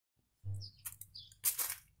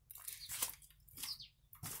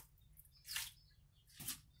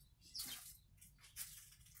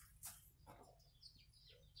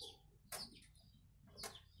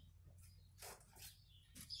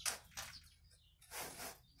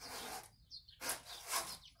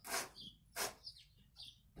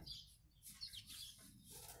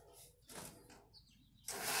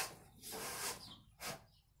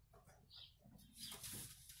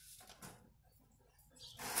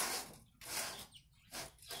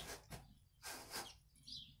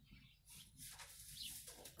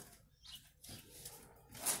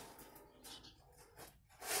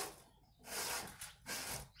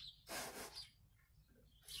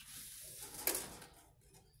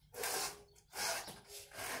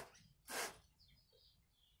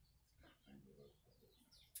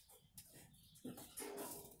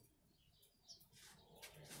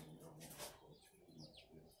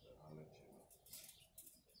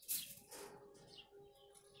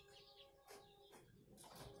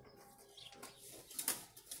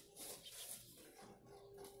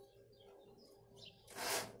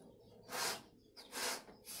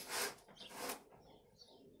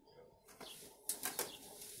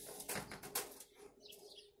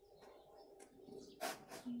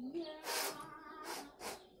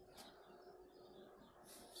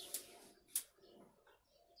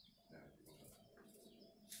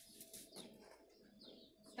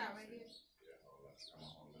Stop right here. Yeah, hold on. Come on,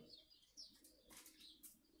 hold on.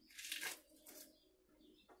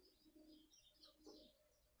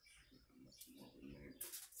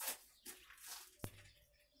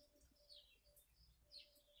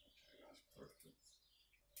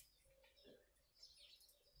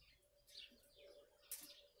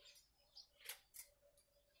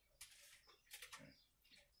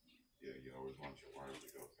 Yeah, you always want your wires to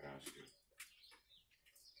go past you.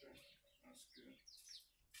 Okay, that's good.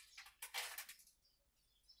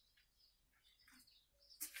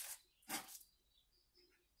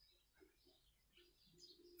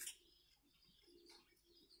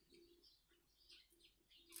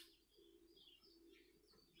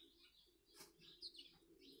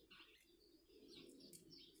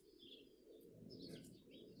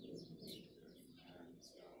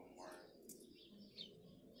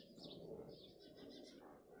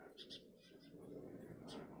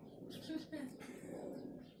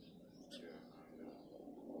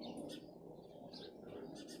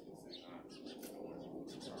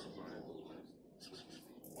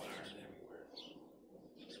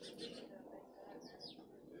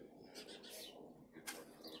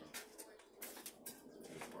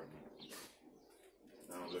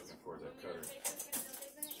 Now I'm looking for the cutter.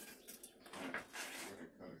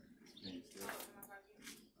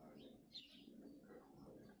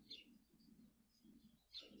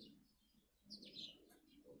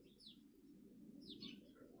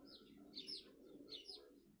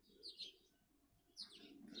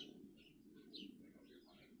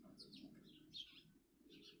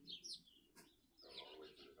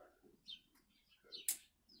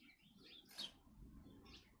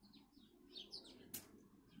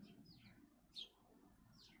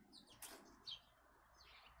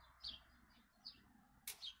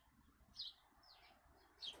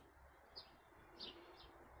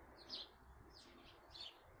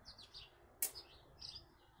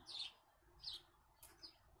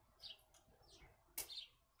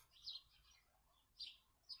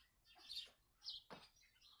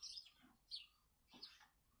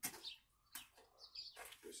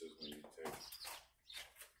 This is when you take,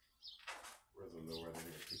 where's the lower right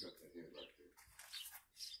here? Pick up the head right there.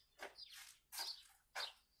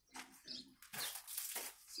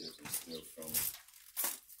 See if it's still filming.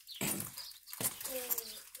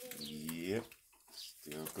 Yep,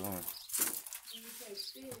 still going.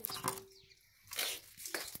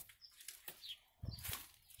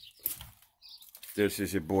 This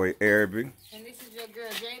is your boy Arryb. And this is your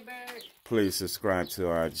girl Jay Bird. Please subscribe to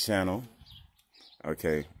our channel.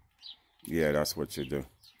 Okay, yeah, that's what you do.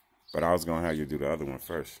 But I was gonna have you do the other one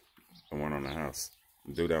first, the one on the house.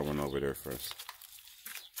 Do that one over there first.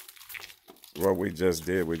 What we just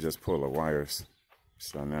did, we just pulled the wires.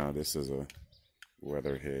 So now this is a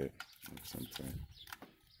weather head or something.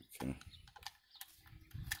 Okay.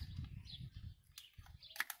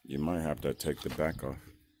 You might have to take the back off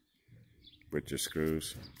with your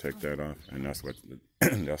screws. Take that off, and that's what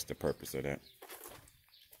that's the purpose of that.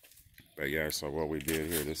 But yeah, so what we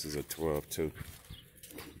did here, this is a 12-2.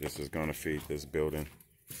 This is gonna feed this building.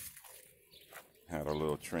 Had a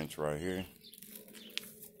little trench right here.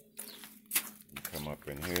 You come up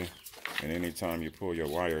in here, and anytime you pull your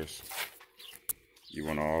wires, you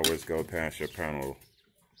wanna always go past your panel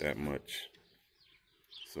that much.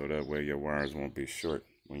 So that way your wires won't be short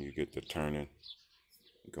when you get to turning.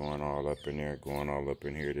 Going all up in there, going all up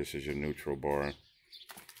in here. This is your neutral bar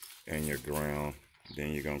and your ground.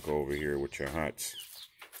 Then you're gonna go over here with your hots.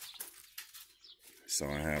 So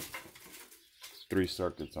I have 3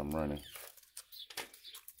 circuits I'm running.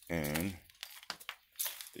 And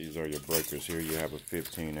these are your breakers here. You have a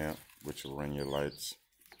 15 amp, which will run your lights.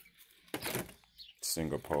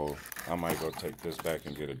 Single pole. I might go take this back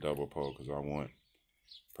and get a double pole because I want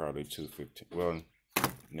probably 215. Well,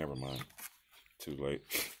 never mind. Too late.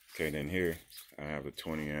 Okay, then here I have a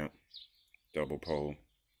 20 amp double pole.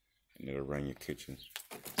 And it'll run your kitchen,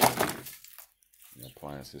 your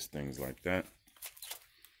appliances, things like that.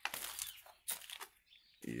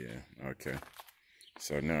 Yeah, okay.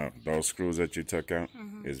 So now, those screws that you took out,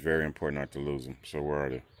 it's very important not to lose them. So where are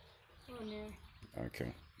they? On there.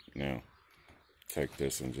 Okay. Now, take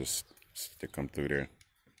this and just stick them through there.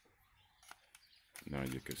 Now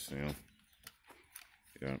you can see them.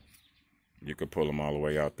 Yeah. You could pull them all the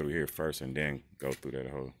way out through here first and then go through that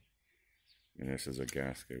hole. And this is a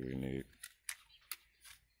gasket we need.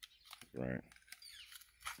 Right.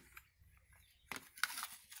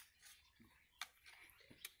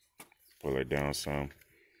 Pull it down some.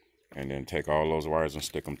 And then take all those wires and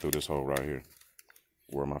stick them through this hole right here,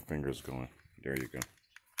 where my finger's going. There you go.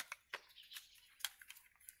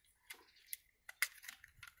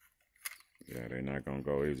 Yeah, they're not gonna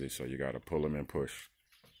go easy, so you gotta pull them and push.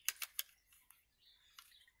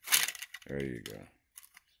 There you go.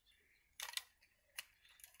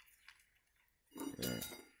 Yeah.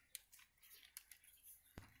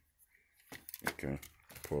 Okay,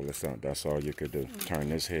 pull this out. That's all you could do. Turn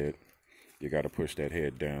this head. You gotta push that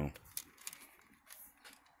head down.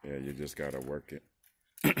 Yeah, you just gotta work it.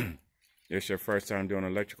 It's your first time doing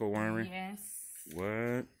electrical wiring? Yes.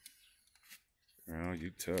 What? Girl,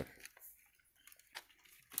 you tough.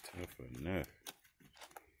 Tough enough.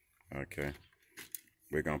 Okay.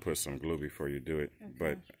 We're gonna put some glue before you do it. Okay.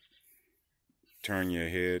 But turn your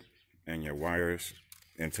head and your wires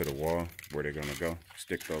into the wall where they're gonna go.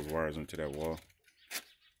 Stick those wires into that wall.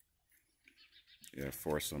 Yeah,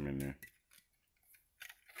 force them in there.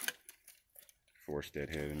 Force that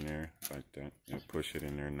head in there like that. And push it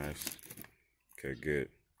in there nice. Okay, good.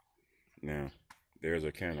 Now, there's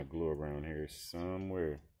a can of glue around here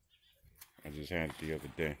somewhere. I just had it the other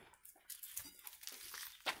day.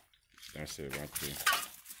 That's it right there.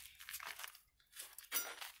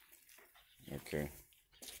 Okay.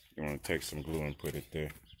 You want to take some glue and put it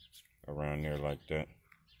there. Around there like that.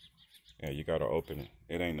 Yeah, you got to open it.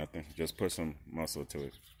 It ain't nothing. Just put some muscle to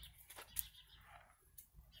it.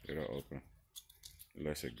 It'll open.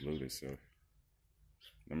 Unless it glued itself.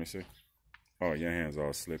 Let me see. Oh, your hand's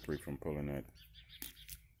all slippery from pulling that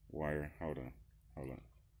wire. Hold on. Hold on.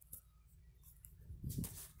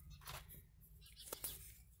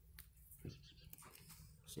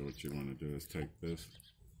 So what you want to do is take this.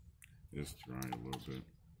 Just dry it a little bit.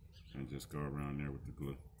 And just go around there with the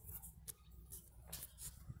glue.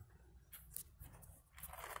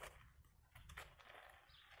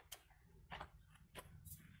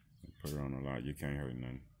 Put it on a lot. You can't hurt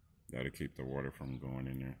nothing. That'll keep the water from going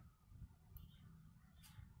in there.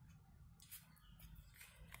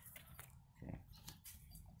 Okay.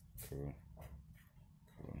 Cool.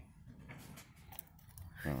 Cool.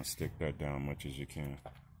 Now stick that down much as you can.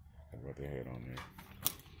 Put the head on there.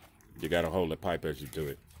 You gotta hold the pipe as you do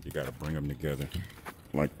it. You gotta bring them together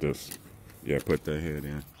like this. Yeah, put that head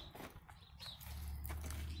in.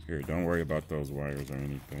 Here, don't worry about those wires or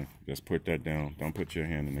anything. Just put that down. Don't put your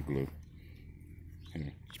hand in the glue.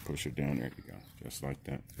 Here, just push it down. There you go. Just like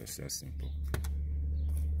that. Just that simple.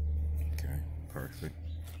 Okay, perfect.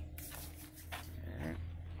 All right.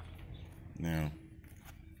 Now,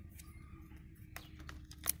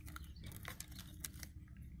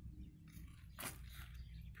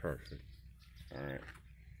 perfect. All right.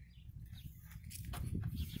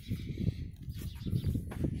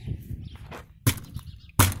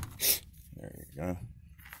 There you go.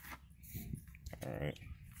 All right.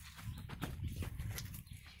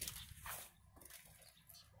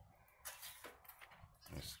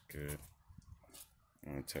 That's good.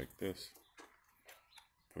 I'm going to take this,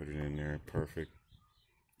 put it in there, perfect,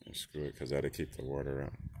 and screw it, because that'll keep the water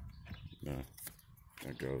out. No,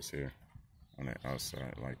 that goes here on the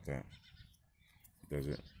outside like that. Does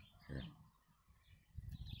it? Here.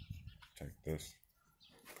 Take this,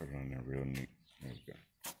 put it on there real neat. There you go.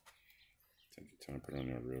 Take your time, put it on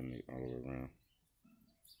there real neat all the way around.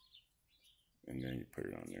 And then you put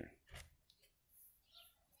it on there.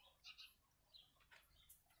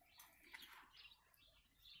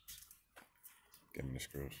 Give me the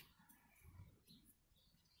screws.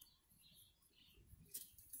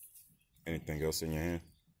 Anything else in your hand?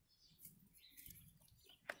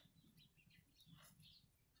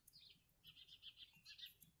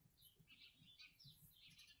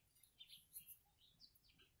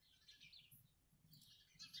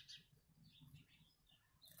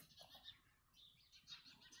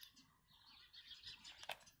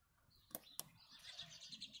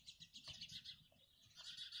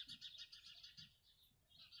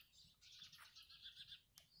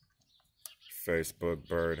 Facebook,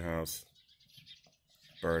 Birdhouse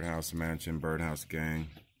Mansion, Birdhouse Gang,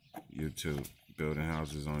 YouTube, building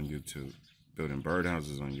houses on YouTube, building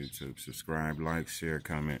birdhouses on YouTube. Subscribe, like, share,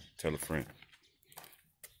 comment, tell a friend.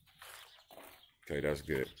 Okay, that's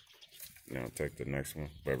good. Now take the next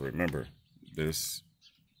one. But remember, this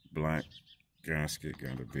black gasket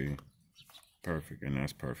gotta be perfect, and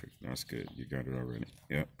that's perfect. That's good. You got it already.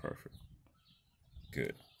 Yep, perfect.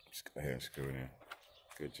 Good. Just go ahead and screw it in.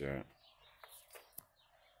 Good job.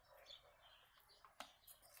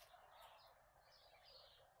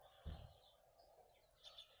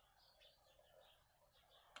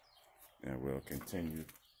 And we'll continue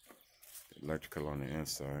the electrical on the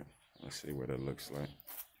inside. Let's see what it looks like.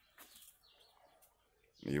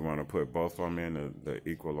 You want to put both of them in the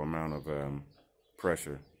equal amount of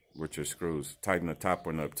pressure with your screws. Tighten the top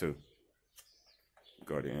one up too.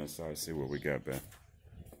 Go to the inside, see what we got back.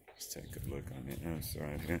 Let's take a look on the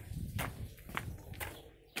inside here.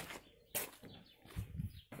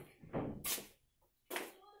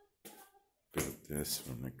 Built this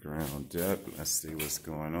from the ground up. Let's see what's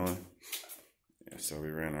going on. Yeah, so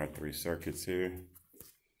we ran our 3 circuits here.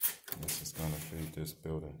 This is gonna feed this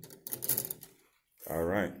building. All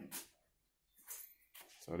right.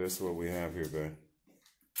 So this is what we have here, babe.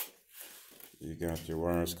 You got your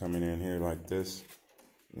wires coming in here like this.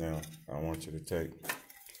 Now, I want you to take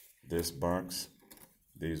this box.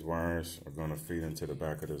 These wires are gonna feed into the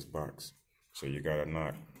back of this box. So you gotta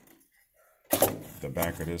knock the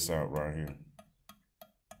back of this out right here.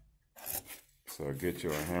 So get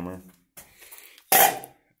you a hammer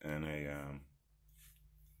and a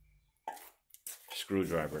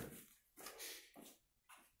screwdriver.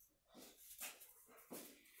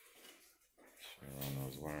 Run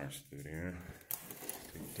those wires through there.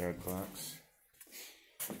 Take that box,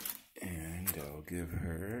 and I'll give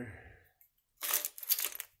her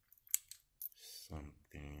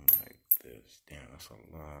something like this. Damn, that's a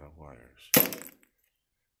lot of wires.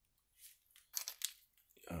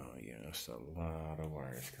 Oh yeah, that's a lot of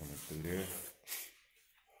wires coming through there.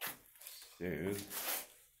 So,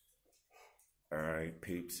 alright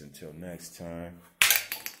peeps, until next time,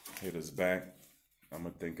 hit us back. I'm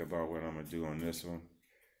gonna think about what I'm gonna do on this one.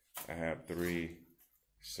 I have 3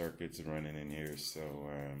 circuits running in here, so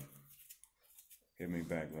hit me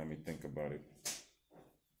back, let me think about it.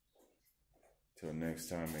 Till next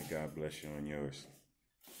time, may God bless you on yours.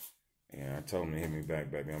 Yeah, I told him to hit me back,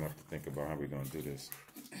 baby. I'm gonna have to think about how we're gonna do this.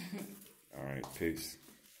 All right, peace.